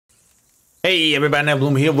Hey everybody,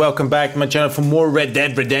 Bloom here. Welcome back to my channel for more Red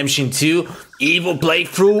Dead Redemption 2 Evil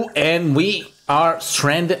playthrough, and we are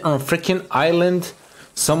stranded on a freaking island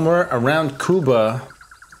somewhere around Cuba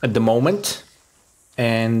at the moment.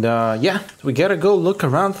 And yeah, we gotta go look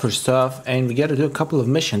around for stuff, and we gotta do a couple of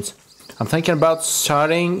missions. I'm thinking about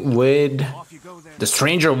starting with the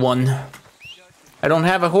stranger one. I don't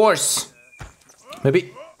have a horse.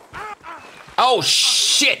 Maybe. Oh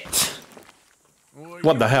shit!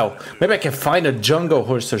 What the hell? Maybe I can find a jungle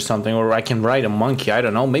horse or something, or I can ride a monkey. I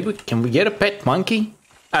don't know. Maybe can we get a pet monkey?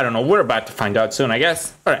 I don't know. We're about to find out soon, I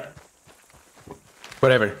guess. All right.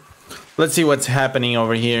 Whatever. Let's see what's happening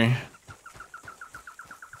over here.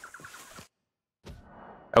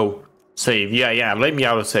 Oh, save. Yeah. Let me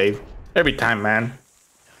auto save every time, man.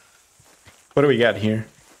 What do we got here?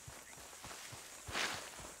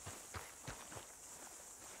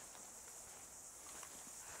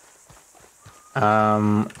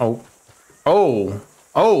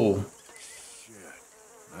 Oh. Shit,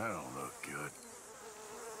 that don't look good.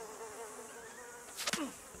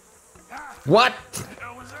 What? What the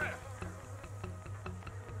hell was that?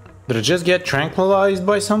 Did I just get tranquilized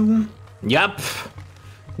by something? Yup.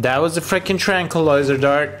 That was a freaking tranquilizer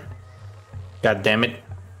dart. God damn it.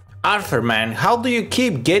 Arthur, man, how do you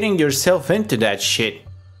keep getting yourself into that shit?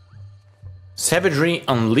 Savagery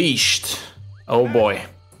unleashed. Oh boy.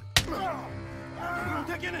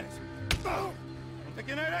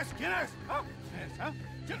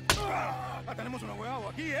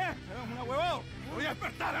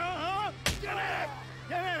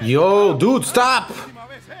 Yo, dude, stop!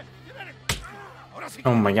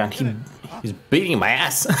 Oh my god, he's beating my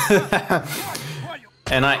ass.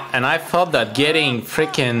 and I felt that getting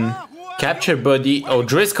freaking captured by the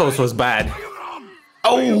O'Driscolls was bad.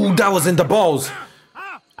 Oh, that was in the balls.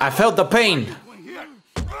 I felt the pain.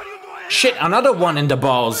 Shit, another one in the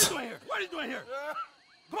balls.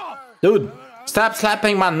 Dude, stop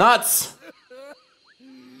slapping my nuts.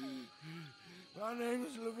 My name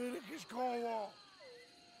is Leviticus Cornwall.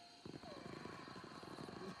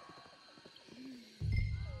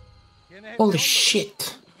 Holy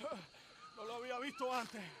shit. No lo había visto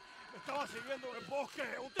antes. Me estaba siguiendo en el bosque.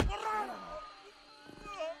 Un tipo raro.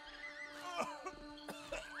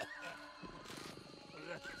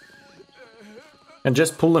 And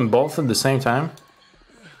just pull them both at the same time?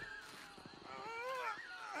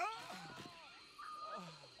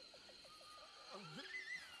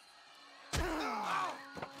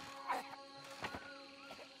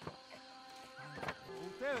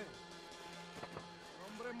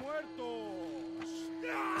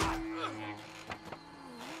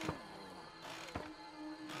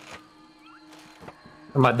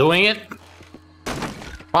 Am I doing it?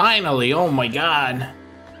 Finally, oh my god.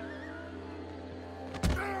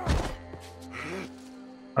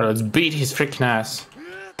 Alright, let's beat his freaking ass.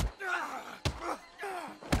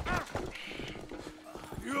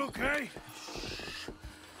 You okay?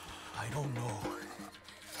 I don't know.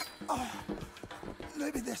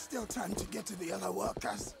 Maybe there's still time to get to the other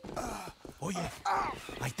workers. Oh yeah,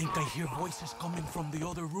 I think I hear voices coming from the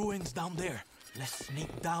other ruins down there. Let's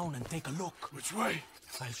sneak down and take a look. Which way?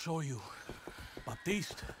 I'll show you.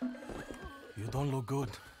 Baptiste, you don't look good.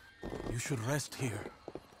 You should rest here.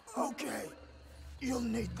 Okay, you'll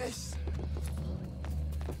need this.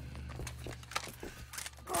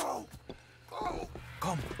 Go!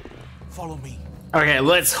 Come, follow me. Okay,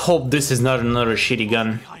 let's hope this is not another shitty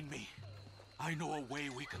gun. Behind me. I know a way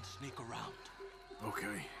we can sneak around.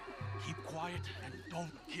 Okay. Keep quiet and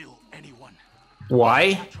don't kill anyone.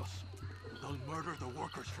 Why? Watch us. They'll murder the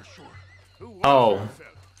workers for sure. Oh.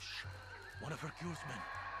 One of her Q's men.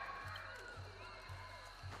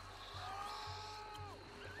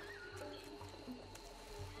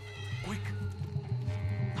 Quick.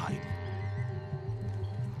 Hide.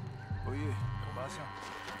 Oye, ¿qué pasa?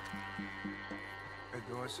 Te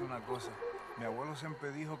voy a decir una cosa. Mi abuelo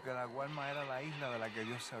siempre dijo que la Guarma era la isla de la que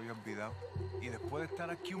Dios se había olvidado. Y después de estar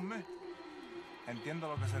aquí un mes, entiendo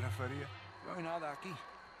a lo que se refería. No hay nada aquí.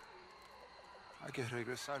 Hay que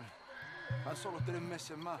regresar. Tan solo 3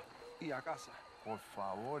 meses más y a casa. Por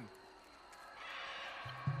favor.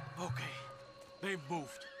 Okay. They've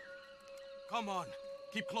moved. Come on.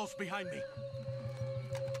 Keep close behind me.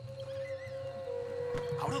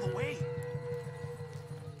 Out of the way.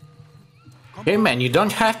 Hey man, you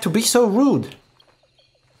don't have to be so rude.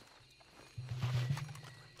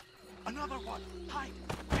 Another one. Hide.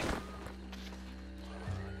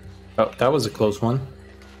 Oh, that was a close one.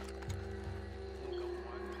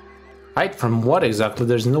 Hide from what exactly?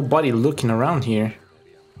 There's nobody looking around here.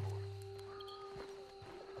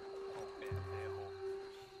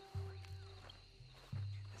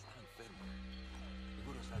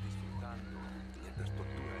 matando mientras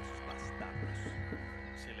tortura a esos bastardos.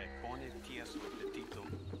 Se le pone tieso el petito.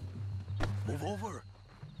 Move over.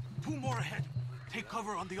 2 more ahead. Take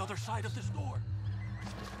cover on the other side of this door.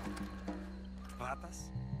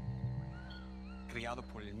 ¿Ratas? Criado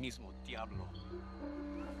por el mismo diablo.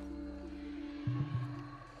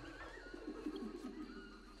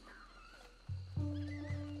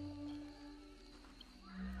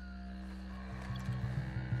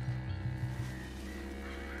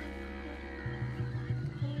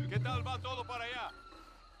 ¿Qué tal va todo para allá?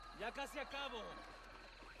 Ya casi acabo.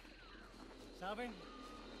 ¿Saben?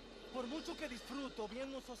 Por mucho que disfruto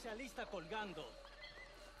viendo un socialista colgando,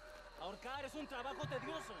 ahorcar es un trabajo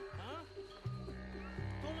tedioso, ¿ah?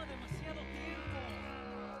 Toma demasiado tiempo.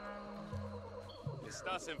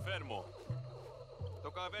 Estás enfermo.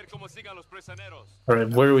 Toca ver cómo sigan los prisioneros.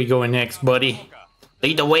 Alright, where are we going next, buddy?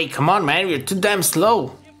 Lead the way, come on, man, you're too damn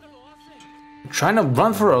slow. We're trying to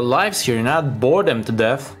run for our lives here, not bore them to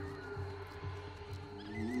death.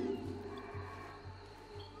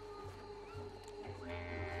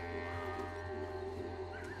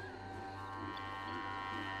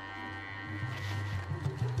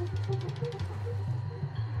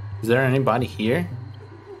 Is there anybody here?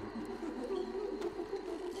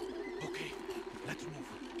 Okay, let's move.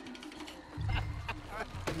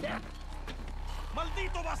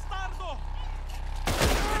 ¡Maldito bastardo!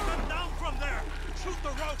 Get them down from there! Shoot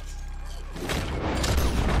the ropes!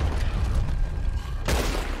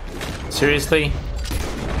 Seriously?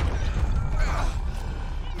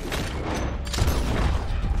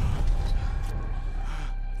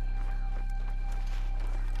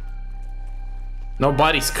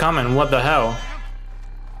 Nobody's coming, what the hell?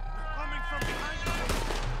 Coming from behind.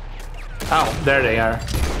 Oh, there they are.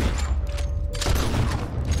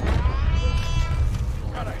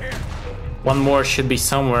 One more should be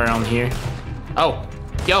somewhere around here. Oh,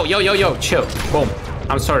 yo, chill. Boom.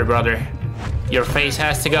 I'm sorry, brother. Your face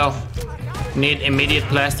has to go. Need immediate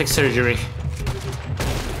plastic surgery.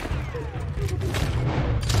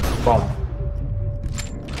 Boom.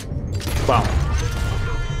 Boom.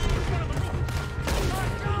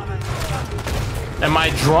 Am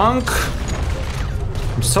I drunk?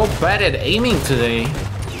 I'm so bad at aiming today.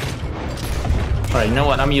 Alright, you know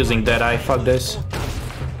what? I'm using Deadeye. Fuck this.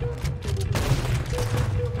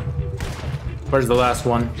 Where's the last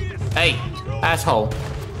one? Hey, asshole.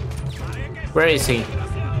 Where is he?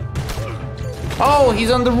 Oh,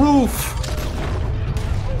 he's on the roof.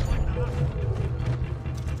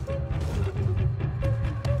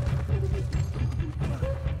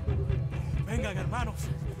 Vengan, hermanos.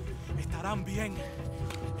 Estarán bien.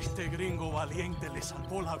 Este gringo valiente le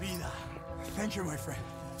salvó la vida. Thank you, my friend.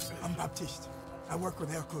 I'm Baptiste. I work with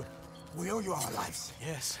Rdr2. We owe you our lives.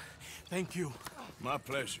 Yes, thank you. My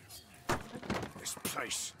pleasure. This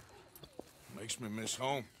place makes me miss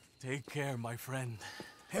home. Take care, my friend.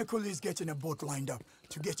 Hercules getting a boat lined up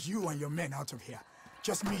to get you and your men out of here.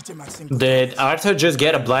 Just meet him at Cinco. Did Arthur just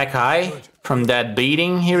get a black eye from that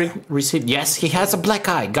beating he received? Yes, he has a black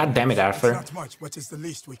eye. God damn it, It's Arthur. not much, but it's the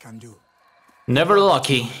least we can do. Never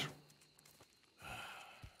lucky.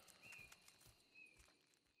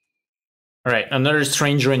 Alright, another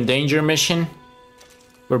stranger in danger mission.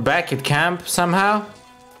 We're back at camp somehow.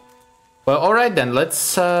 Well, alright then,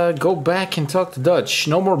 let's go back and talk to Dutch.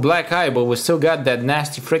 No more black eye, but we still got that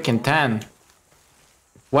nasty freaking tan.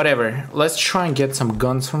 Whatever, let's try and get some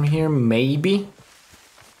guns from here, maybe.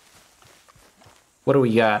 What do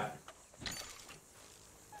we got?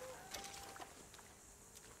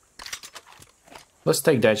 Let's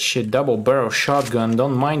take that shit, double barrel shotgun.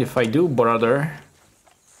 Don't mind if I do, brother.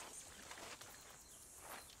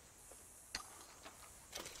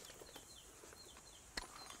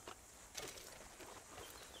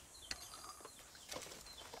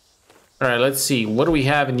 Alright, let's see. What do we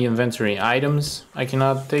have in the inventory? Items. I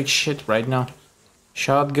cannot take shit right now.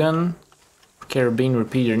 Shotgun. Carabine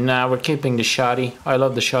repeater. Nah, we're keeping the shotty. I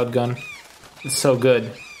love the shotgun. It's so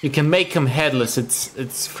good. You can make him headless.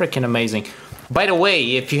 It's freaking amazing. By the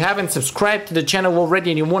way, if you haven't subscribed to the channel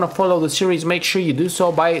already and you want to follow the series, make sure you do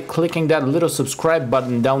so by clicking that little subscribe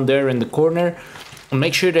button down there in the corner. And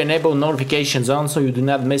make sure to enable notifications on so you do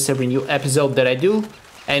not miss every new episode that I do.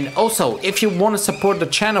 And also, if you want to support the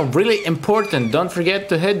channel, really important, don't forget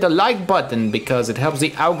to hit the like button because it helps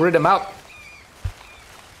the algorithm out.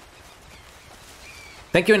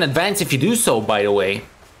 Thank you in advance if you do so, by the way.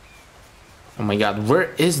 Oh my god,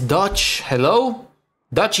 where is Dutch? Hello?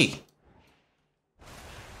 Dutchy.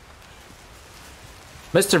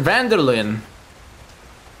 Mr. Vanderlyn.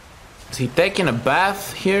 Is he taking a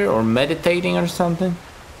bath here or meditating or something?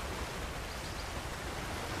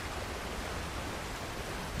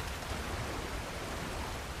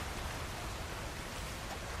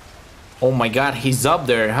 Oh my god, he's up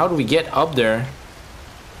there. How do we get up there?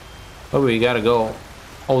 Oh, we gotta go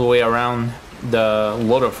all the way around the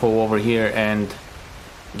waterfall over here and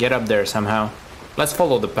get up there somehow. Let's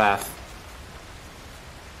follow the path.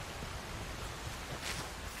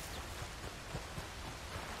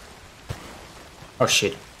 Oh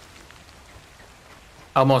shit.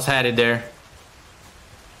 Almost had it there.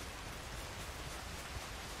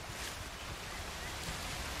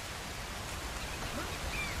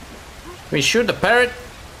 We shoot the parrot.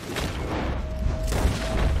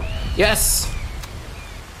 Yes.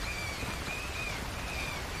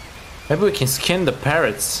 Maybe we can skin the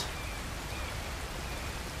parrots.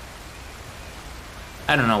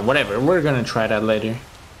 I don't know, whatever. We're gonna try that later.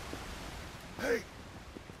 Hey.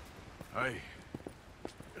 Hey.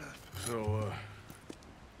 So,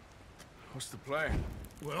 what's the plan?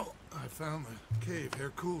 Well, I found the cave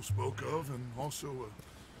Hercule spoke of, and also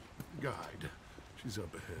a guide. She's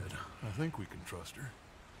up ahead. I think we can trust her.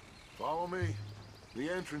 Follow me. The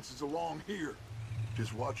entrance is along here.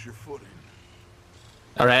 Just watch your footing.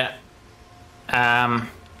 Alright.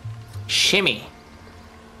 Shimmy.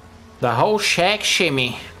 The whole shack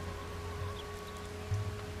shimmy.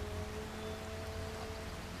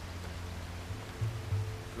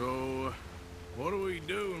 So, what do we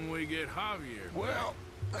do when we get Javier? Well,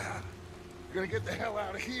 we're gonna get the hell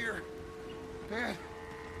out of here. And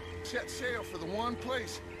set sail for the one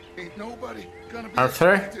place. Ain't nobody gonna be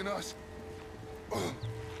Arthur? expecting us.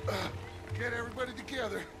 Get everybody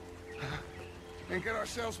together. And get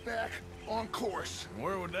ourselves back on course.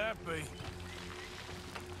 Where would that be?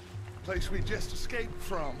 Place we just escaped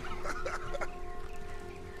from.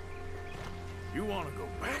 You want to go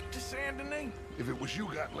back to Saint Denis? If it was you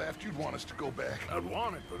got left, you'd want us to go back. I'd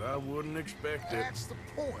want it, but I wouldn't expect it. That's the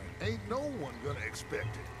point. Ain't no one gonna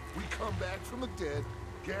expect it. We come back from the dead,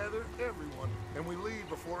 gather everyone, and we leave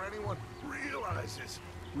before anyone realizes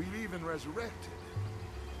we've even resurrected.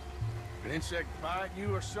 An insect bite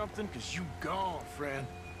you or something? Cause you gone, friend.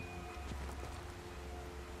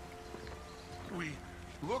 We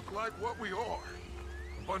look like what we are.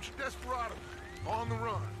 A bunch of desperados on the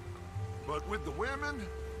run. But with the women,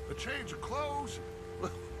 a change of clothes,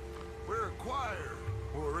 we're a choir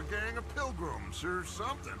or a gang of pilgrims or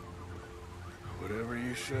something. Whatever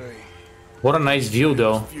you say. What a nice view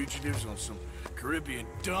though. Fugitives on some Caribbean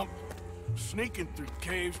dump, sneaking through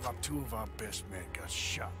caves while two of our best men got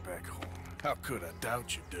shot back home. How could I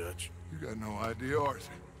doubt you, Dutch? You got no idea,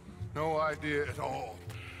 Arthur. No idea at all.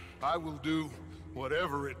 I will do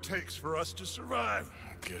whatever it takes for us to survive.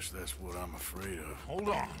 I guess that's what I'm afraid of. Hold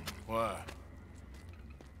on. Why?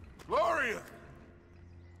 Gloria!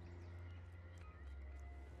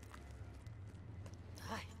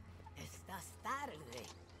 Ay, estás tarde.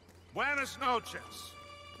 Buenas noches.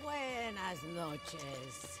 Buenas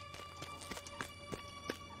noches.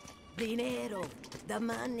 Dinero, the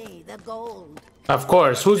money, the gold. Of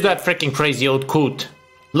course, who's that freaking crazy old coot?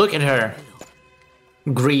 Look at her.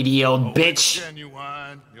 Greedy old bitch.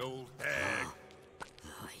 Genuine, you old hag.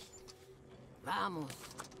 Ay. Vamos,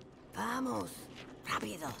 vamos,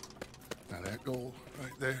 rápido. Now that gold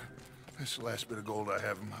right there, that's the last bit of gold I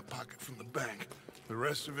have in my pocket from the bank. The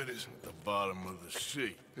rest of it is The bottom of the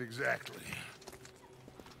sea. exactly.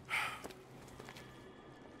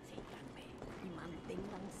 Síganme y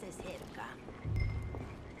manténganse cerca.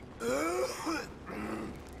 A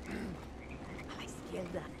la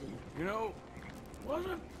izquierda aquí. You know,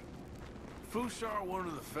 wasn't Fusar one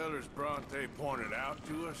of the fellers Bronte pointed out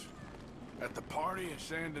to us at the party in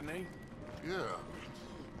Saint Denis? Yeah,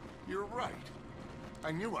 you're right.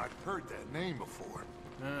 I knew I'd heard that name before.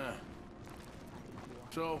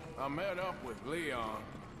 So I met up with Leon.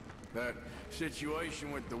 That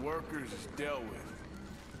situation with the workers is dealt with.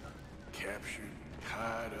 Captured,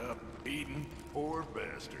 tied up, beaten. Poor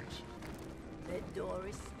bastards. The door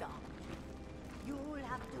is stopped. You'll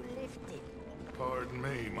have to lift it. Pardon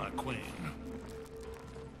me, my queen.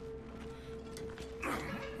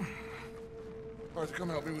 Arthur, come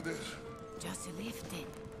help me with this. Just lift it.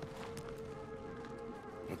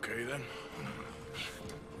 Okay then.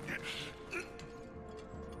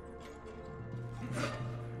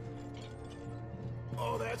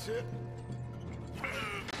 Oh, that's it.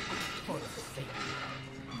 Por fin.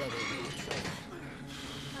 Derecho.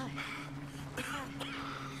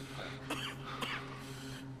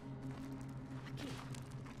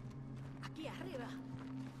 Aquí arriba.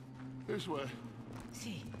 This way.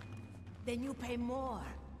 Sí. Then you pay more.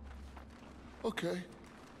 Okay,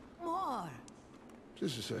 More.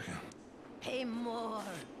 just a second. Pay more.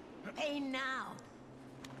 Pay now.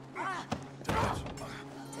 Ah,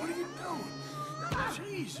 What are you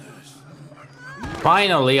doing? Jesus.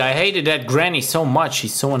 Finally, I hated that granny so much.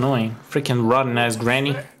 She's so annoying. Freaking rotten ass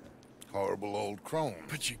granny. Horrible old crone.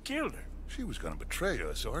 But you killed her. She was gonna betray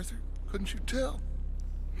us, Arthur. Couldn't you tell?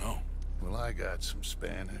 No. Well, I got some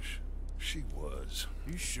Spanish. She was.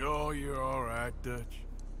 You sure you're all right, Dutch?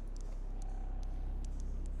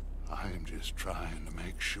 I am just trying to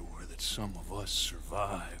make sure that some of us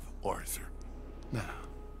survive, Arthur. Now,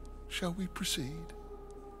 shall we proceed?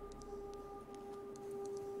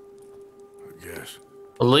 I guess.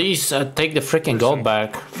 Please take the freaking gold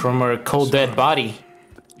back from her cold dead body.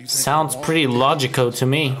 Sounds pretty logical to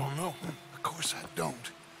me. I don't know. Of course I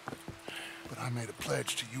don't. But I made a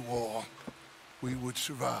pledge to you all. We would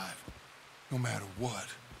survive, no matter what.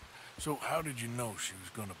 So how did you know she was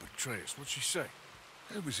gonna betray us? What'd she say?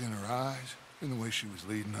 It was in her eyes, in the way she was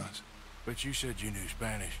leading us. But you said you knew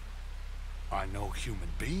Spanish. I know human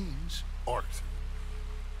beings, Arthur.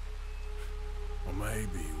 Well,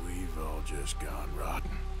 maybe we've all just gone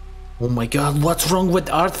rotten. Oh my god, what's wrong with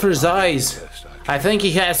Arthur's eyes? I think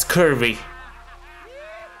he has curvy.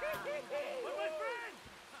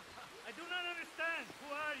 I do not understand.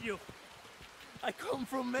 Who are you? I come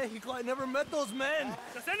from Mexico. I never met those men.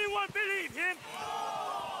 Does anyone believe him?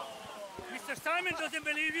 Mr. Simon doesn't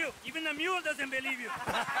believe you. Even the mule doesn't believe you.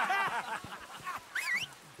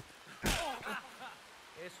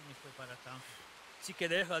 Eso ni fue para tanto. Sí que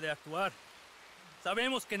deja de actuar.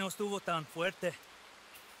 Sabemos que no estuvo tan fuerte.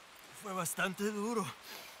 Fue bastante duro.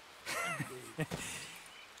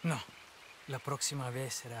 No, la próxima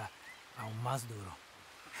vez será aún más duro.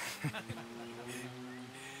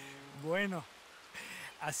 Bueno,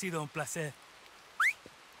 ha sido un placer.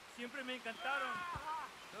 Siempre me encantaron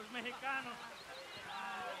los mexicanos.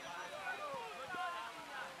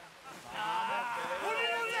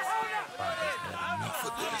 Enough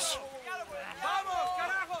of this. ¡Vamos,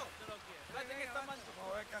 carajo!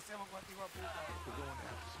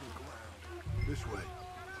 This way.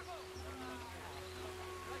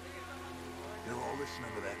 They're all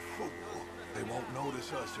listening to that fool. They won't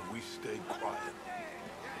notice us if we stay quiet.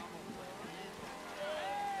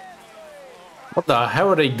 What the hell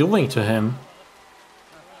are they doing to him?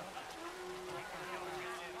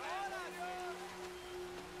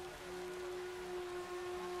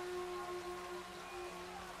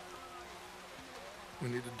 We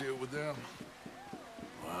need to deal with them.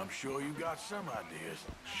 Well, I'm sure you got some ideas.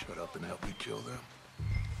 Shut up and help me kill them.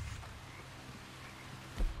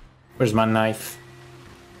 Where's my knife?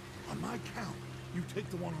 On my count, you take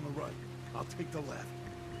the one on the right. I'll take the left.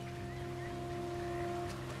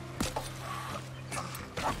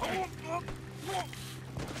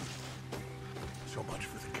 So much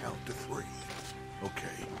for the count to 3.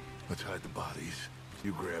 Okay, let's hide the bodies.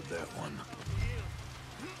 You grab that one.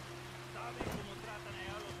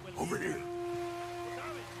 Over here.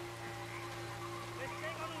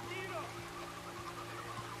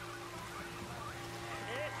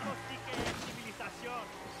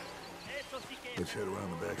 Let's head around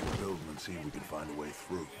the back of the building and see if we can find a way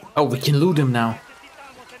through. Oh, we can loot him now.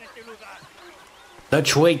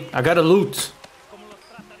 Dutch, wait, I gotta loot.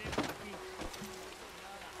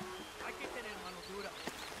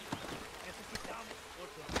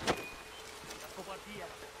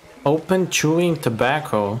 Open chewing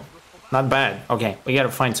tobacco. Not bad. Okay, we gotta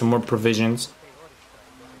find some more provisions.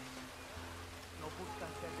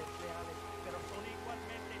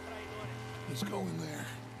 Let's go in there.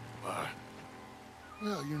 Why?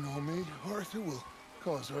 Well, you know me. Arthur will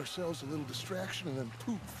cause ourselves a little distraction and then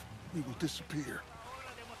poof, we will disappear.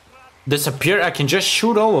 Disappear? I can just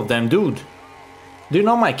shoot all of them, dude. Do you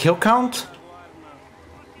know my kill count?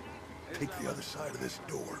 Take the other side of this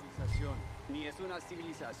door. Ni es una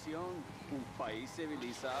civilización, un país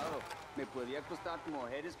civilizado. Me podría costar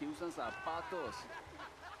mujeres que usan zapatos.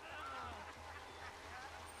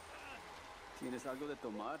 ¿Tienes algo de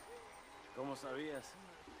tomar? ¿Cómo sabías?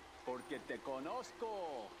 Porque te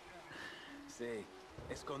conozco. Sí,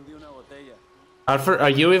 escondí una botella. Arthur, are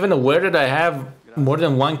you even aware that I have more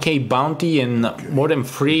than 1k bounty in more than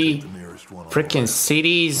 3 freaking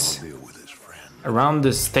cities around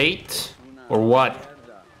the state? Or what?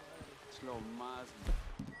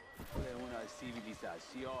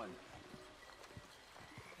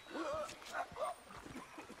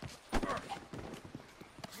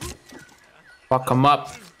 Fuck him up.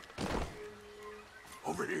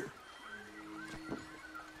 Over here.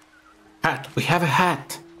 Hat. We have a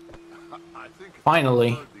hat. I think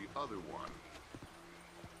Finally. the other one.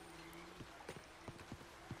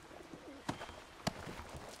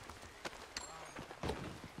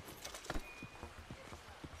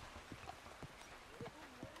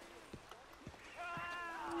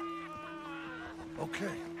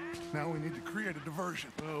 Okay, Now we need to create a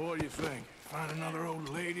diversion. Well, what do you think? Find another old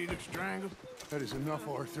lady to strangle? That is enough,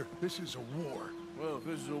 Arthur. This is a war. Well, if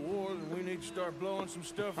this is a war, then we need to start blowing some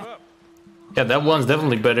stuff up. Yeah, that one's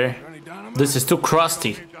definitely better. This is too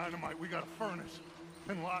crusty. Dynamite, we got a furnace.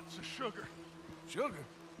 And lots of sugar. Sugar?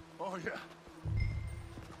 Oh, yeah.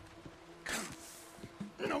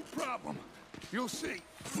 No problem. You'll see.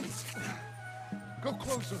 Go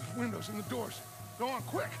close those windows and the doors. Go on,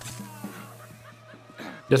 quick.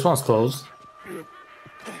 This one's closed.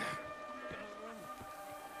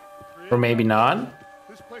 Or maybe not.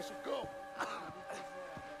 This place will go.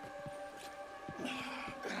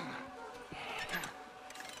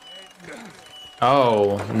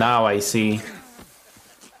 Oh, now I see.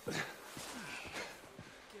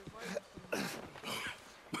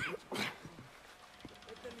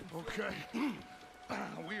 Okay.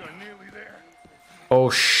 We are nearly there. Oh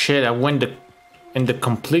shit, I went in the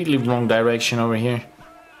completely wrong direction over here.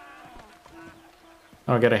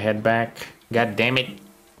 Oh, I gotta head back. God damn it.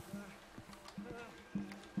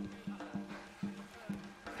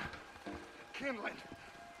 Kindling.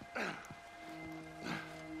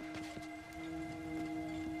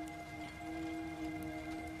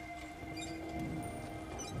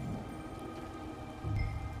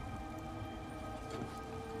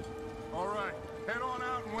 All right, head on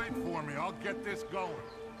out and wait for me. I'll get this going.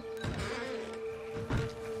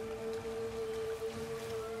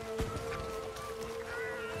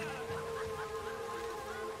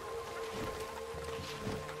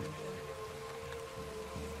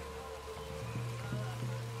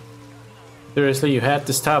 Seriously, you had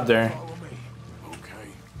to stop there. Follow me. Okay.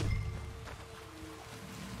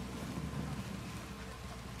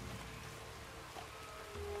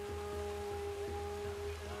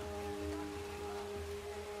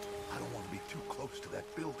 I don't want to be too close to that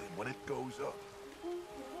building when it goes up.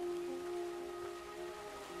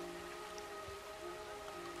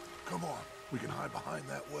 Come on, we can hide behind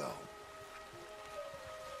that well.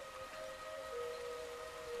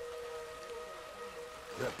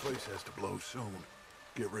 That place has to blow soon.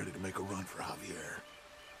 Get ready to make a run for Javier.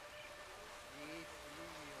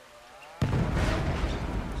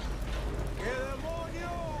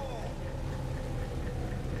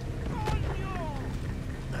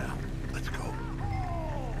 Now, let's go.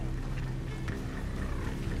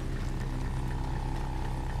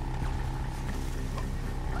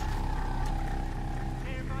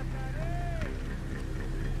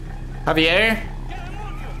 Javier?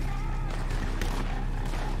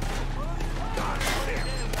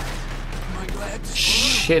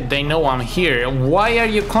 Shit, they know I'm here. Why are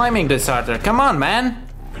you climbing this, Arthur? Come on, man.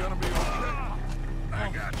 I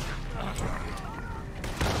got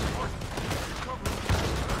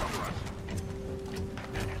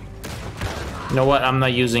You know what? I'm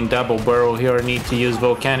not using double barrel here. I need to use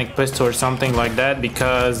volcanic pistol or something like that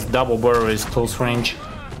because double barrel is close range.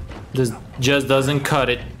 This just doesn't cut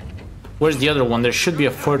it. Where's the other one? There should be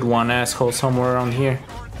a third one, asshole, somewhere around here.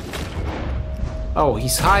 Oh,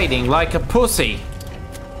 he's hiding like a pussy.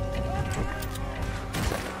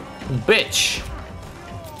 Bitch.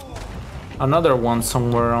 Another one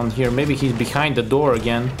somewhere around here. Maybe he's behind the door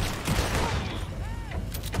again.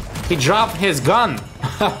 He dropped his gun.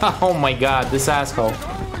 Oh my god, this asshole.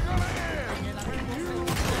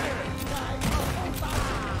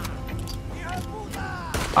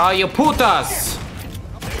 Ah, you putas!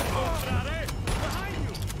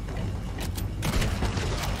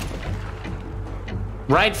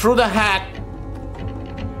 Right through the hat.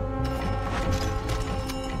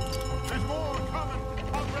 There's more coming.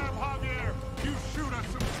 I'll grab Javier. You shoot us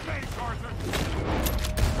some space, Arthur.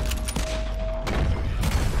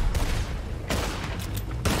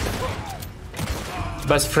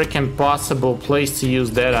 Best freaking possible place to use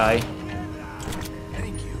Deadeye.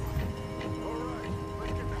 Thank you.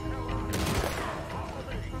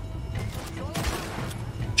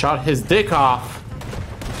 Shot his dick off.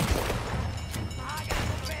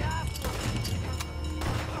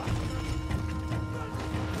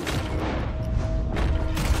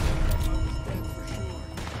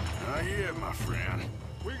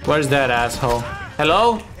 Where's that asshole?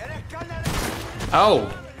 Hello?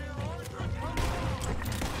 Oh.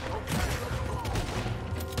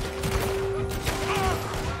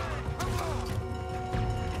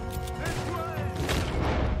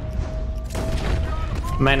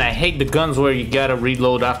 Man, I hate the guns where you gotta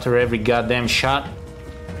reload after every goddamn shot.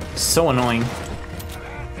 So annoying.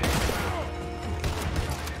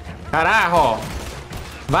 Carajo!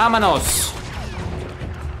 Vámonos!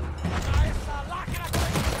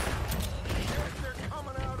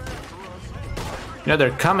 Yeah,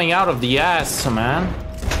 they're coming out of the ass, man.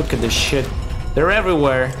 Look at this shit. They're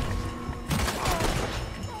everywhere.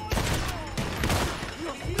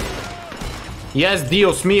 Yes,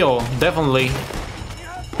 Dios mío, definitely.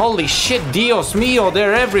 Holy shit, Dios mío,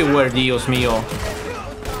 they're everywhere, Dios mío.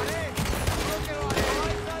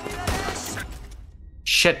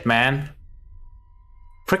 Shit, man.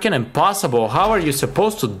 Freaking impossible. How are you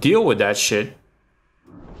supposed to deal with that shit?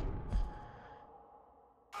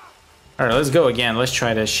 Alright, let's go again. Let's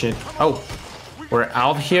try that shit. Oh, we're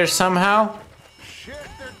out here somehow? Shit,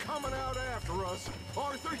 they're coming out after us.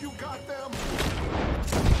 Arthur, you got them?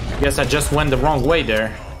 Guess I just went the wrong way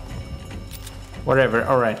there. Whatever,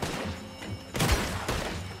 alright.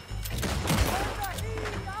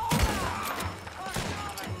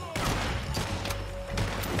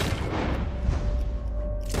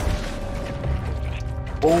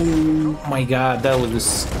 Oh my god, that was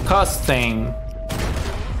disgusting.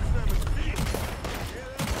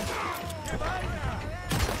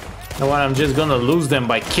 You know what, I'm just gonna lose them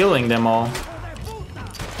by killing them all.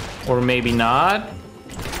 Or maybe not.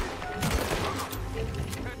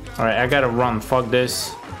 Alright, I gotta run, fuck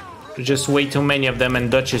this. There's just way too many of them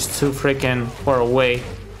and Dutch is too freaking far away.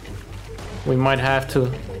 We might have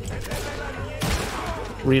to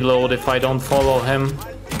reload if I don't follow him.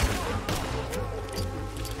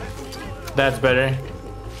 That's better.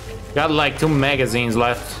 Got like 2 magazines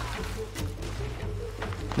left.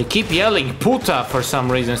 They keep yelling puta for some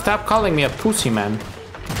reason. Stop calling me a pussy, man.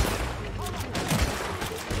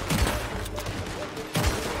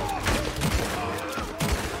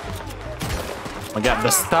 Oh my god, the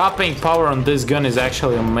stopping power on this gun is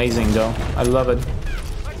actually amazing though. I love it.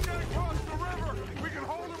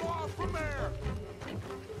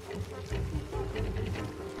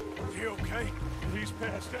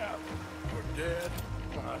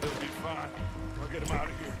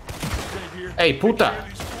 Hey, puta!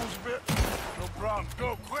 No problem.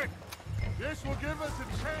 Go quick. This will give us a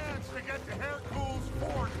chance to get to Hercules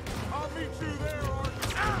Fort. I'll meet you there,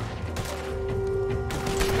 Arthur.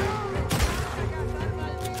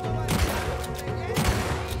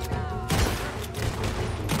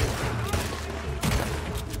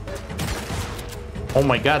 Oh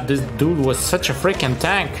my god, this dude was such a freaking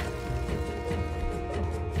tank.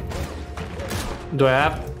 Do I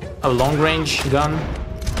have a long-range gun?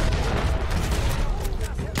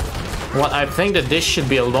 Well, I think that this should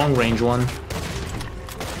be a long-range one.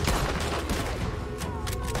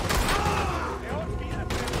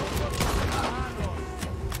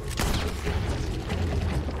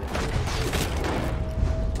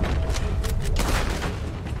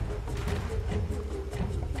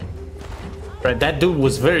 Right, that dude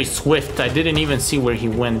was very swift. I didn't even see where he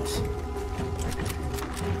went.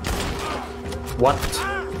 What?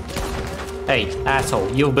 Hey,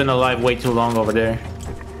 asshole, you've been alive way too long over there.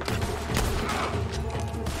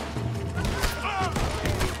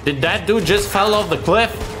 Did that dude just fall off the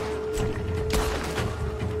cliff?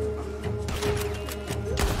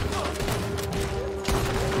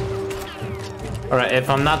 Alright, if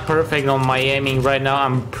I'm not perfect on my aiming right now,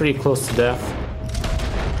 I'm pretty close to death.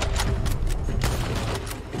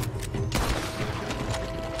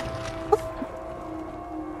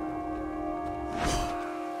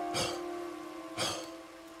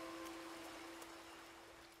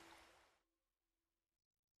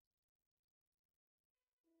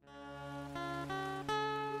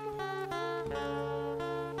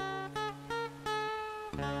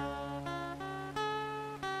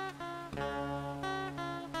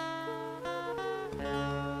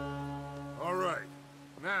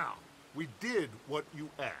 We did what you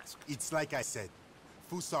asked. It's like I said.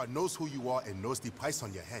 Fusar knows who you are and knows the price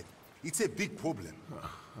on your head. It's a big problem.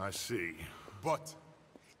 I see. But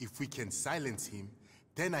if we can silence him,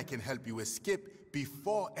 then I can help you escape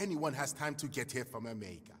before anyone has time to get here from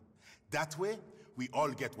America. That way, we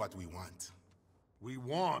all get what we want. We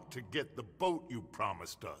want to get the boat you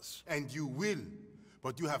promised us. And you will.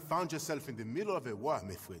 But you have found yourself in the middle of a war,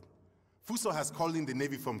 my friend. Fusar has called in the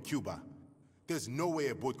Navy from Cuba. There's no way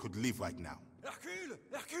a boat could leave right now. Hercule!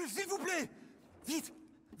 Hercule, s'il vous plaît! Vite!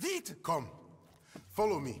 Vite! Come.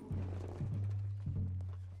 Follow me.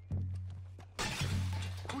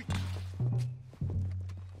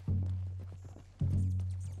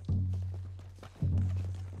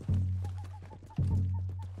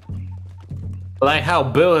 I like how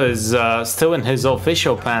Bill is still in his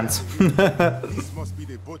official pants. This must be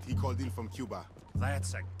the boat he called in from Cuba.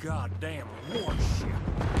 That's a goddamn warship.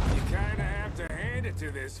 You kinda have to hand it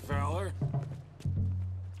to this feller.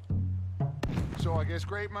 So I guess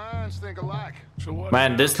great minds think alike. So what?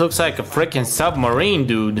 Man, this looks like a freaking submarine,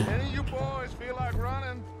 dude. Any of you boys feel like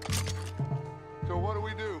running? So what do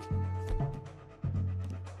we do?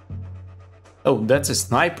 Oh, that's a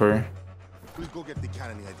sniper. We'll go get the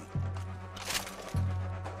cannon ready.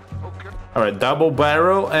 All right, double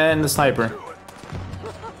barrel and the sniper.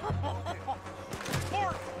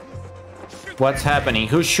 What's happening?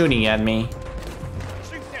 Who's shooting at me?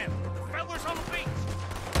 Shoot them. Fellas on the beach.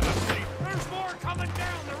 There's more coming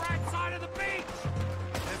down the right side of the beach.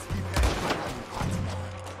 Let's keep heading.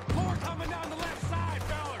 More coming down the left side,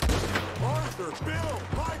 fellas. Arthur, Bill,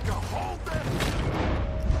 Micah, hold them!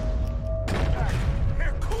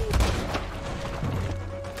 Here, cool!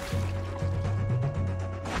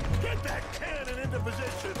 Get that cannon into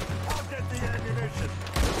position. I'll get the ammunition.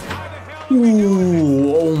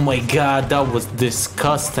 Ooh, oh my god, that was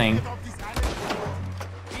disgusting.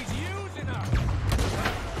 He's using us.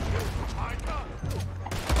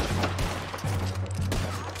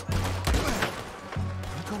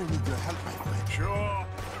 I'm gonna need your help, my friend. Sure.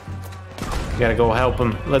 Gotta go help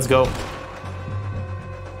him. Let's go.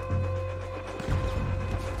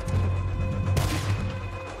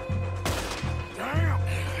 Damn,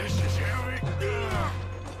 this is heavy.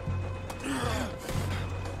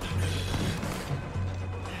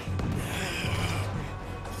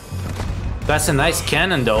 That's a nice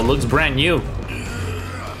cannon though, looks brand new.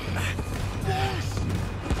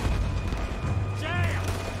 Damn.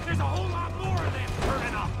 There's a whole lot more of them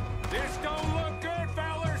turning up. This don't look good,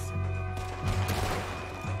 fellas.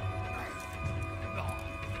 Oh,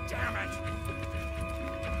 damn it.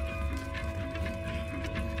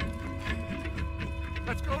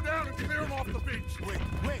 Let's go down and clear them off the beach.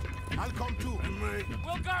 Wait, I'll come too. And me.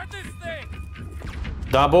 We'll guard this thing.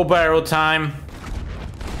 Double barrel time.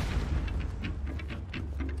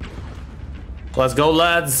 Let's go,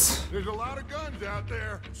 lads. There's a lot of guns out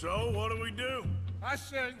there. So what do? I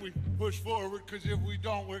say we push forward, because if we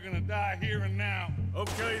don't, we're gonna die here and now.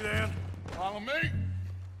 Okay, then. Follow me.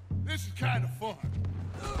 This is kind of fun.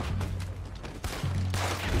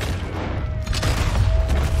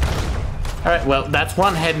 All right, well, that's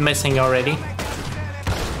one head missing already.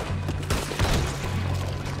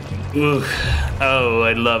 Ooh, oh,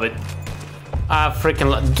 I love it. I freaking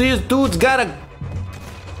love. This dude's got a.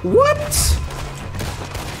 What?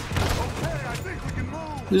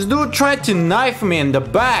 This dude tried to knife me in the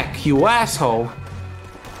back, you asshole.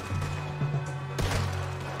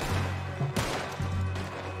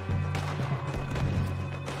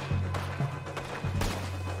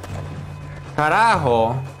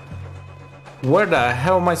 Carajo. Where the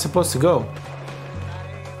hell am I supposed to go?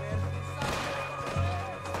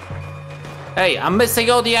 Hey, I'm missing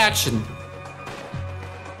all the action.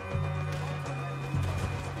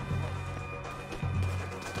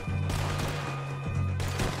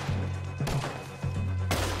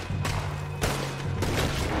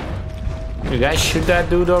 You guys shoot that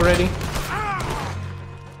dude already?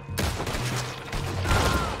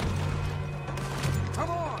 Come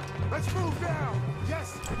on, let's move down.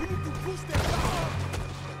 Yes, we need to push them down.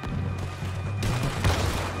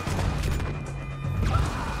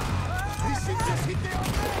 These shit just hit the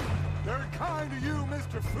old man. They're kind to you,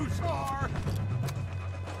 Mr. Fusar.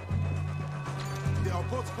 There are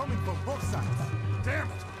boats coming from both sides. Damn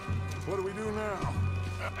it. What do we do now?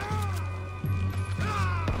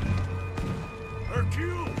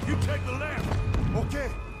 Hercule, you take the left. Okay.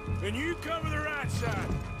 And you cover the right side.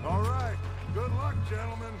 All right. Good luck,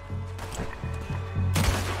 gentlemen.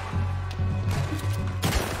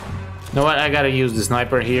 You know what? I gotta use the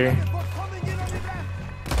sniper here.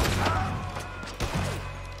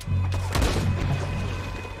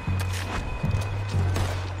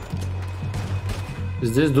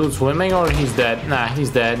 Is this dude swimming or he's dead? Nah, he's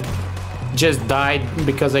dead. Just died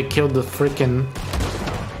because I killed the freaking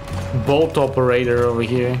boat operator over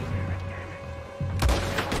here.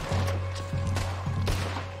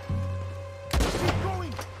 Keep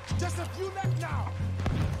going. Just a few left now.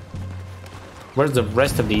 Where's the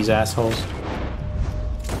rest of these assholes?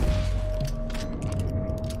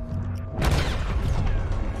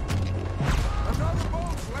 Another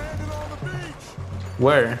boat's landed on the beach.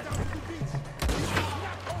 Where?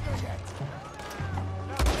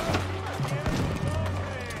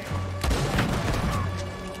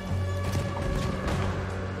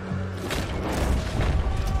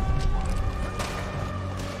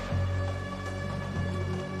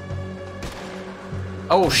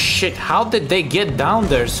 Oh shit, how did they get down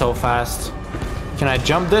there so fast? Can I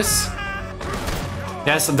jump this?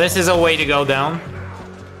 Yes, this is a way to go down.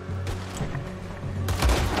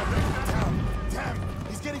 Damn,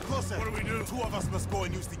 he's getting closer. What do we do? Two of us must go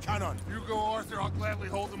and use the cannon. You go, Arthur. I'll gladly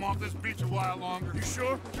hold them off this beach a while longer. You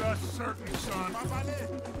sure? Just certain, son.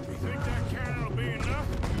 You think that cannon will be enough?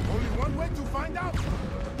 Only one way to find out.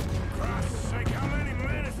 Christ's sake, how many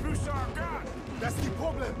men has Fusar got?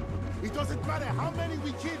 problem. It doesn't matter how many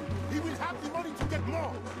we kill. He will have the money to get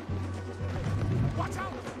more. Watch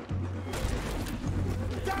out!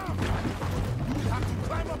 Down! You will have to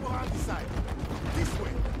climb up around the side. This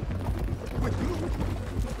way. Wait, look.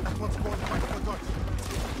 That one's going right for Dutch.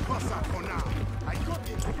 Bust out for now. I got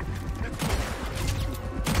it. Let's go.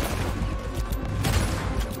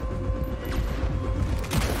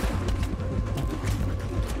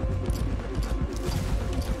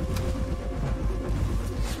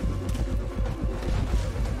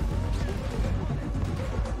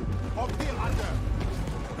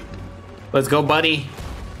 Let's go, buddy.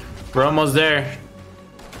 We're almost there.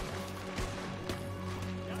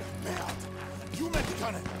 You make the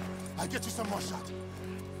cannon. I'll get you some more shot.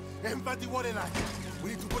 Everybody water line.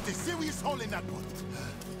 We need to put a serious hole in that boat.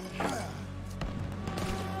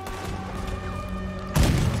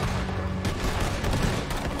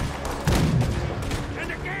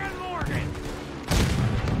 And again, Morgan!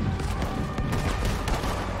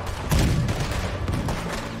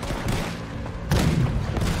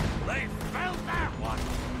 They felt that one!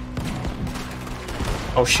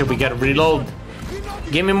 Oh shit, we gotta reload.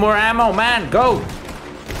 Give me more ammo, man. Go.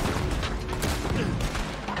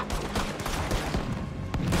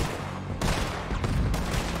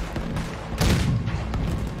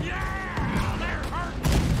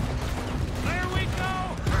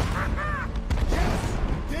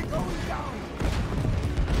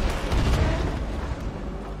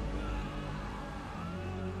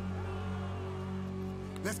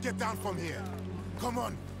 Let's get down from here. Come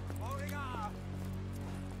on.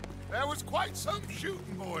 That was quite some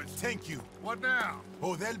shooting, boys. Thank you. What now?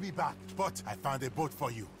 Oh, they'll be back. But I found a boat for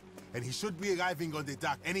you. And he should be arriving on the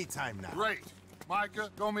dock any time now. Great. Micah,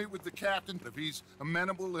 go meet with the captain. If he's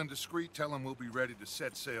amenable and discreet, tell him we'll be ready to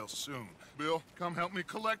set sail soon. Bill, come help me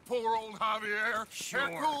collect poor old Javier. Sure.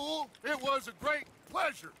 Cool. It was a great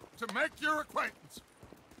pleasure to make your acquaintance.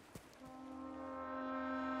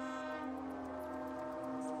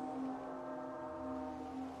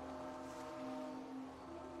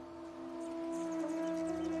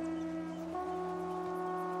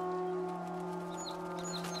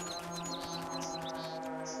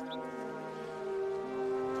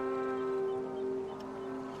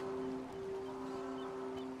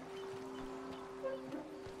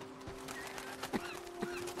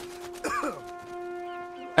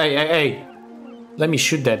 Hey. Let me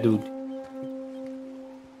shoot that dude.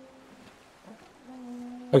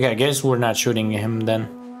 Okay, I guess we're not shooting him then.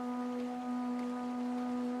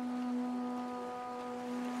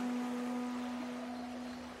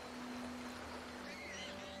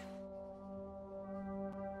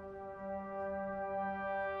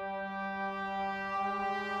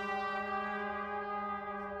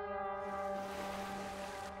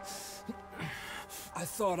 I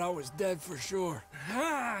thought I was dead for sure.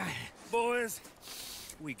 Boys,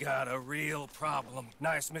 we got a real problem.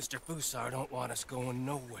 Nice Mr. Fusar don't want us going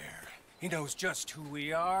nowhere. He knows just who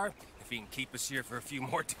we are. If he can keep us here for a few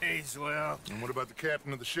more days, well... And what about the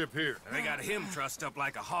captain of the ship here? They got him trussed up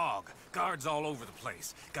like a hog. Guards all over the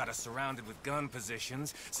place. Got us surrounded with gun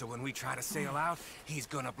positions, so when we try to sail out, he's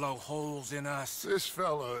gonna blow holes in us. This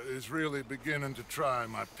fella is really beginning to try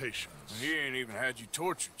my patience. He ain't even had you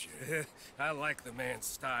tortured yet. I like the man's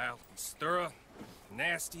style. He's thorough,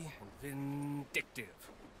 nasty, and vindictive.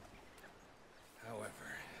 However,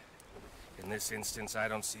 in this instance, I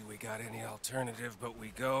don't see we got any alternative, but we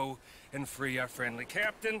go and free our friendly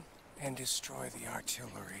captain and destroy the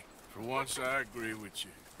artillery. For once, I agree with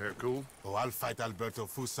you. Hair cool? Oh, I'll fight Alberto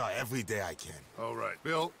Fusar every day I can. All right.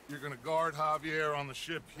 Bill, you're gonna guard Javier on the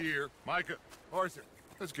ship here. Micah, Arthur,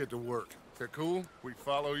 let's get to work. Hair cool? We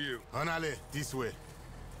follow you. Anale, this way.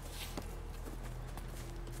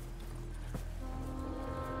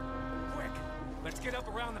 Quick, let's get up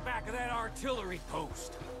around the back of that artillery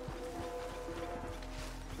post.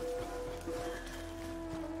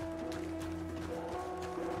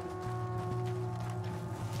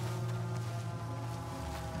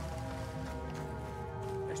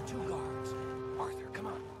 There's 2 guards. Arthur, come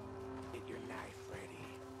on. Get your knife ready.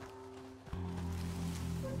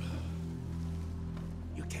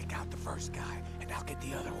 You take out the first guy, and I'll get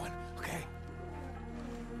the other one, okay?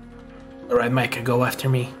 All right, Micah, go after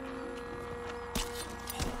me. Okay,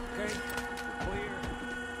 we're clear.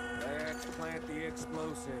 Let's plant the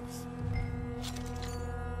explosives.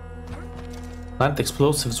 Plant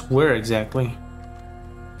explosives where exactly?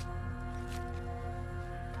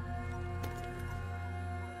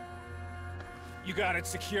 You got it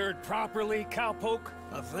secured properly, cowpoke?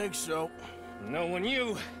 I think so. Knowing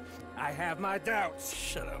you, I have my doubts.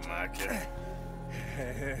 Shut up, Micah.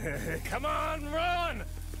 Come on, run!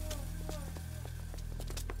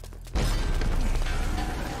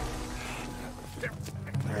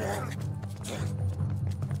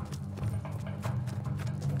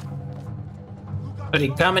 Are they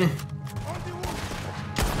coming? Come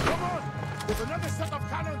on! There's another set of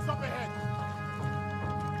cannons up ahead!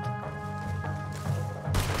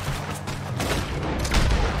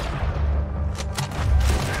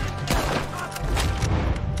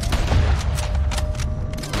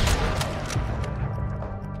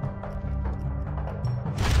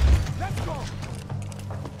 Let's go!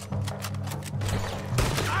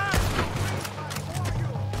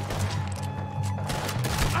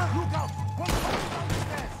 Look out! One coming down the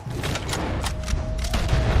stairs!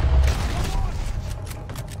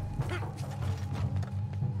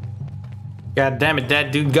 God damn it,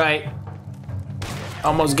 that dude guy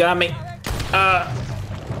almost got me.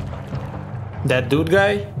 That dude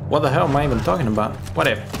guy? What the hell am I even talking about?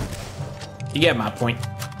 Whatever. You get my point.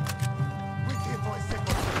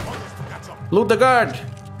 Loot the guard!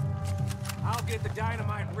 I'll get the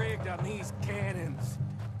dynamite rigged on these cannons.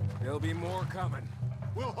 There'll be more coming.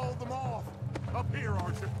 We'll hold them off. Up here,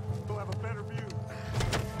 Archer. We'll have a better view.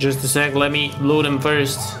 Just a sec, let me loot him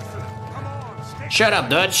first. Shut up,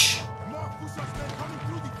 Dutch.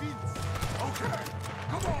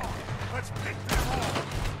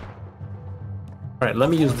 Alright, let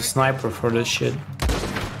me use the sniper for this shit.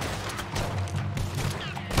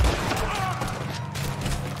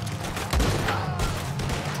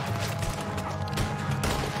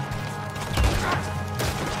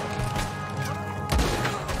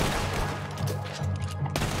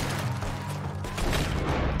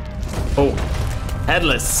 Oh,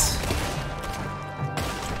 headless.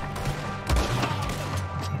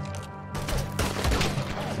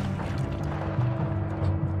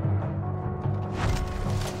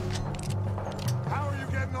 How are you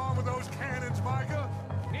getting on with those cannons, Micah?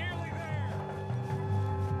 Nearly there.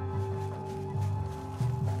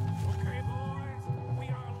 Okay, boys, we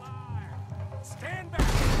are alive. Stand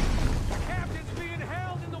back. The captain's being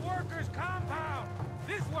held in the workers' compound.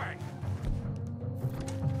 This way.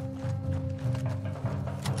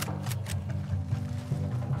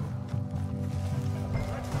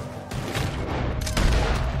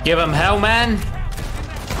 Give him hell, man.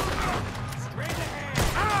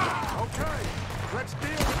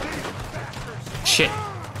 Shit.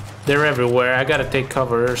 They're everywhere. I gotta take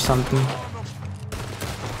cover or something.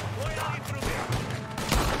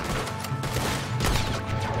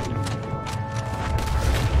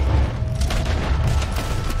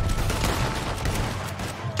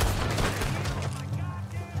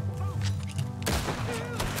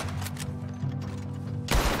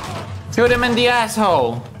 Shoot him in the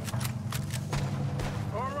asshole.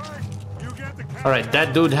 Alright,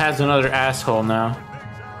 that dude has another asshole now.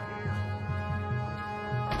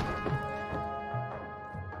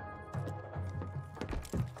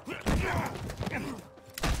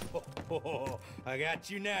 Oh, I got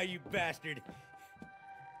you now, you bastard.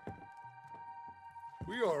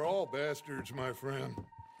 We are all bastards, my friend.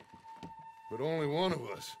 But only one of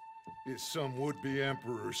us is some would-be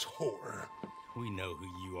emperor's whore. We know who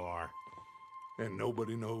you are. And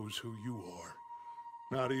nobody knows who you are.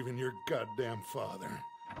 Not even your goddamn father.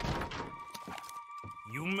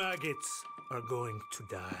 You maggots are going to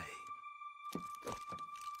die.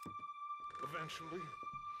 Eventually,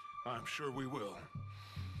 I'm sure we will.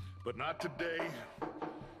 But not today,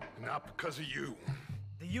 and not because of you.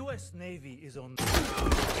 The U.S. Navy is on.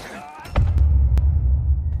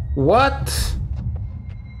 What?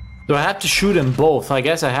 Do I have to shoot them both? I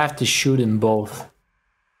guess I have to shoot them both.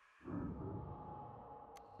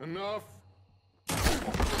 Enough.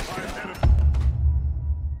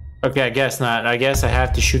 Okay, I guess not. I guess I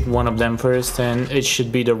have to shoot one of them first, and it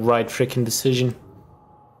should be the right freaking decision.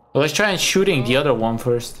 Well, let's try and shooting the other one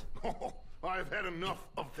first. I've had enough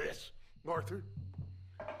of this. Arthur?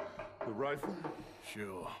 The rifle?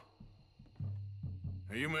 Sure.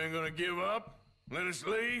 Are you men gonna give up? Let us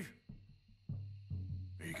leave?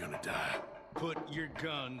 Are you gonna die? Put your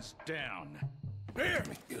guns down. Here!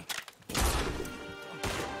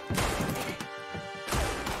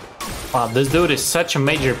 Wow, this dude is such a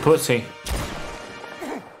major pussy.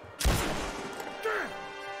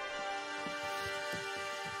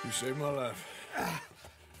 You saved my life.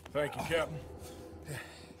 Thank you, Captain.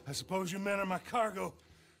 I suppose you men are my cargo.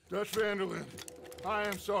 Dutch Vanderlyn, I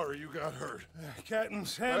am sorry you got hurt. Captain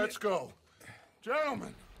Sam. Let's go.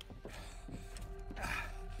 Gentlemen.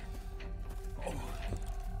 Back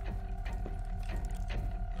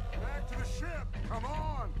to the ship. Come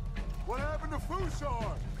on. What happened to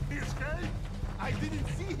Fusar? He escaped? I didn't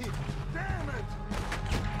see him. Damn it.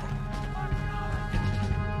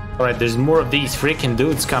 Alright, there's more of these freaking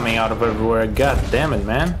dudes coming out of everywhere. God damn it,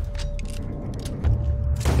 man.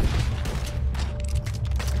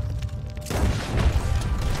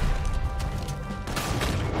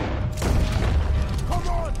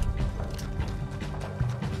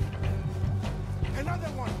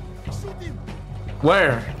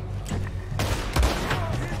 Where?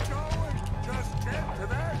 Just get to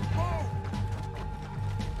that boat.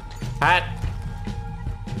 Hat.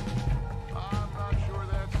 I'm not sure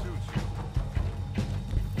that suits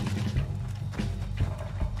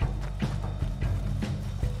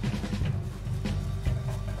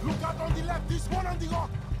you. Look out on the left, this one on the rock.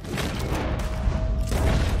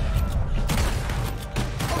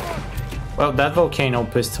 Well, that volcano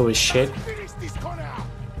pistol is shit. Finish this corner out.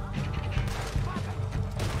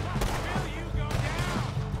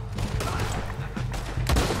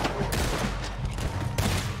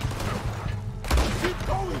 Keep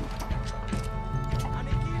going.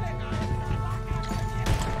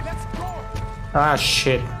 Let's go. Ah,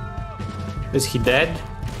 shit. Is he dead?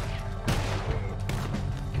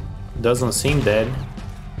 Doesn't seem dead.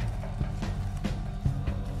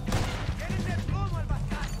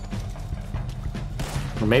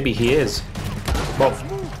 Or maybe he is. Whoa.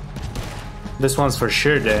 This one's for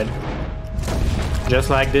sure dead. Just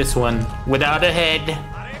like this one. Without a head.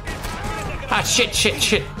 Ah, shit, shit,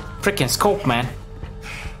 shit. Freaking scope, man.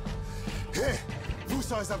 Hey,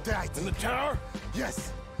 Musa is up there, I think. In the tower?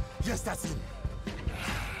 Yes. Yes, that's him.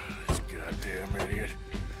 This goddamn idiot.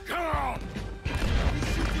 Come on!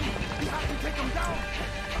 We have to take him down.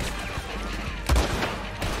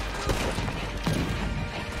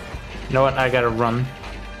 You know what? I gotta run.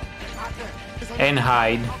 And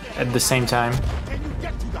hide at the same time. Can you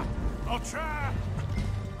get to that? I'll try.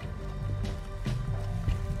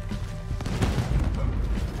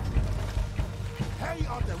 Hurry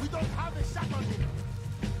up there. We don't have a shot on him.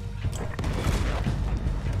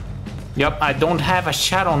 Yup, I don't have a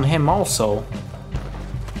shot on him also.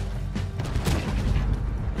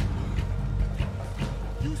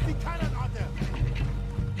 Use the cannon out there.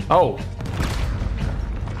 Oh.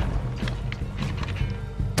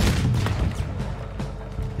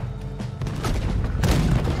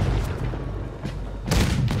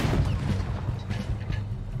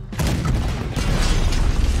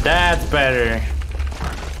 That's better.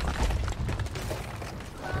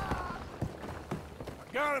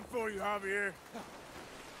 Got it for you, Javier.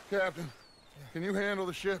 Captain, can you handle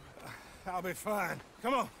the ship? I'll be fine.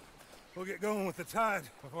 Come on. We'll get going with the tide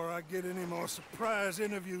before I get any more surprise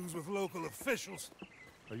interviews with local officials.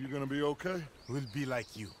 Are you gonna be okay? We'll be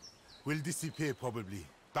like you. We'll disappear probably.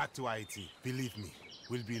 Back to Haiti. Believe me,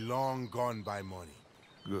 we'll be long gone by morning.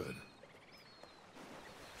 Good.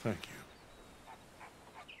 Thank you.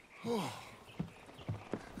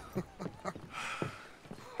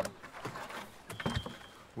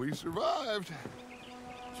 We survived.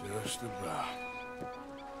 Just about.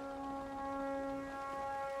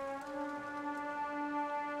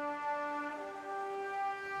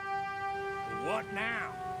 What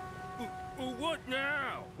now? What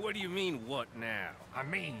now? What do you mean, what now? I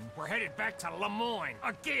mean, we're headed back to Lemoyne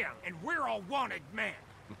again, and we're all wanted men.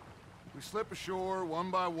 We slip ashore one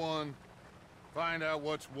by one, find out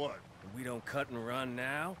what's what. We don't cut and run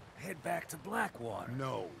now? Head back to Blackwater.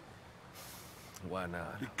 No, Why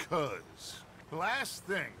not? because the last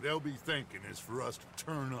thing they'll be thinking is for us to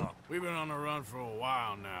turn up. We've been on the run for a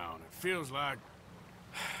while now, and it feels like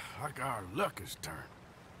our luck has turned.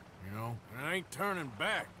 You know, and it ain't turning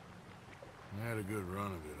back. We had a good run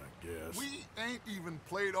of it, I guess. We ain't even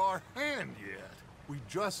played our hand yet. We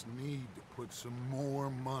just need to put some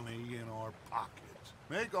more money in our pockets.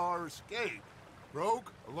 Make our escape.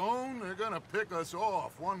 Broke, alone, they're gonna pick us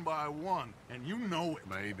off one by one. And you know it.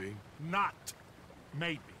 Maybe. Not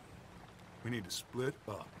maybe. We need to split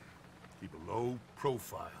up. Keep a low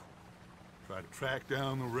profile. Try to track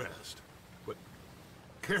down the rest. But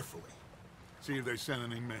carefully. See if they send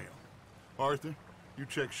any mail. Arthur, you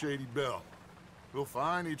check Shady Bell. We'll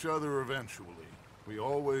find each other eventually. We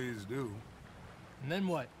always do. And then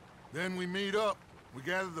what? Then we meet up. We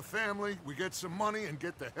gather the family, we get some money, and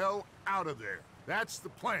get the hell out of there. That's the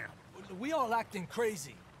plan. We all acting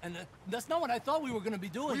crazy. And that's not what I thought we were gonna be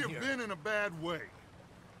doing We here. have been in a bad way.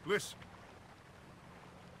 Listen.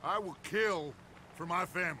 I will kill for my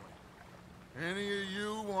family. Any of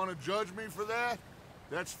you want to judge me for that?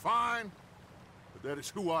 That's fine. But that is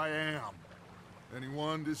who I am.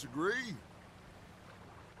 Anyone disagree?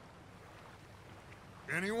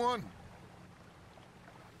 Anyone?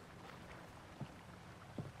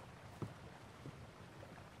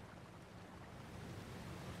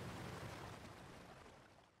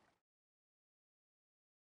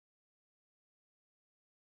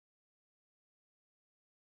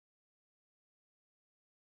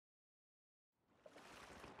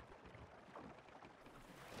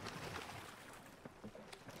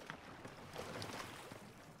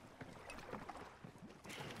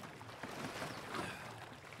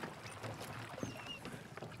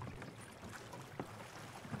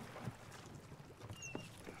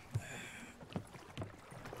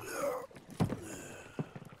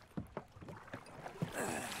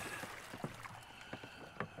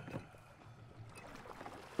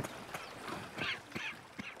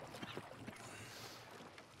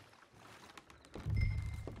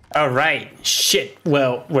 Alright, shit.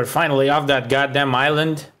 Well, we're finally off that goddamn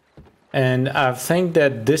island. And I think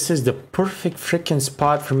that this is the perfect freaking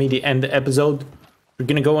spot for me to end the episode. We're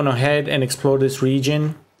gonna go on ahead and explore this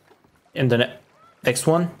region in the next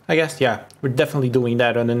one, I guess. Yeah, we're definitely doing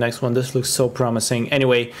that on the next one. This looks so promising.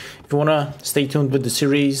 Anyway, if you wanna stay tuned with the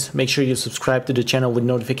series, make sure you subscribe to the channel with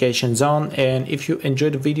notifications on. And if you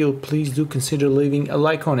enjoyed the video, please do consider leaving a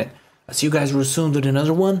like on it. I'll see you guys real soon with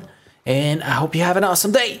another one. And I hope you have an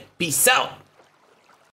awesome day. Peace out.